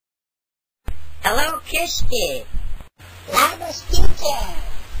Hello, Kiški. Labas, teacher.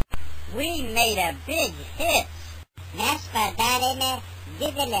 We made a big hit. Mes padarėme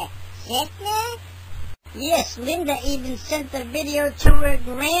didelę sėkmę. Yes, Linda even sent the video to her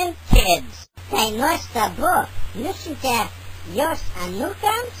grandkids. Tai nuostabu. Nusiuntė jos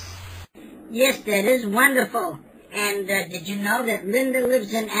anūkams? Yes, that is wonderful. And did you know that Linda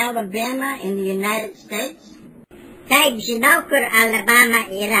lives in Alabama in the United States? Taip, žinau, kur Alabama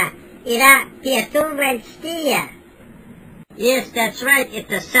yra. Yra pietų valstija. Yes, that's right.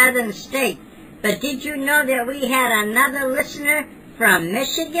 It's a southern state. But did you know that we had another listener from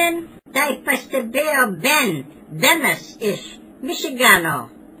Michigan? Tai pastebėjo Ben. Benas iš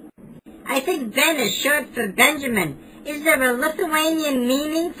Michigano. I think Ben is short for Benjamin. Is there a Lithuanian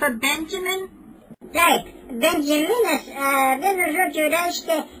meaning for Benjamin? Taip, Benjaminas vienu žodžiu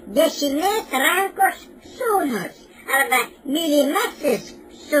reiškia dešinės rankos sūnus arba mylimasis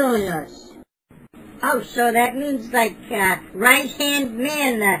sūnus. Oh, so that means like right-hand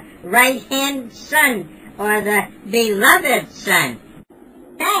man, the right-hand son, or the beloved son.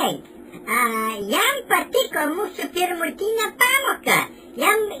 Taip, jam patiko mūsų pirmutinė pamoka.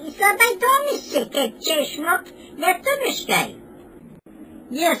 Jam jis labai domisi, kaip čia išmokt lietuviškai.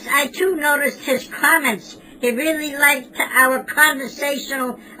 Yes, I too noticed his comments. He really liked our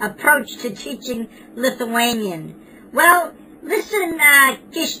conversational approach to teaching Lithuanian. Well, listen,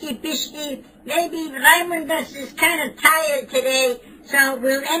 Kiški Piški, maybe Raimundas is kind of tired today, so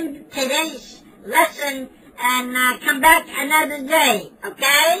we'll end today's lesson and come back another day,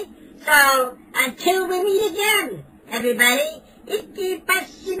 okay? So, until we meet again, everybody, iki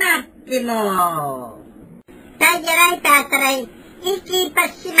pasimatymo. Tai gerai, Petrai, iki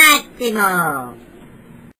pasimatymo.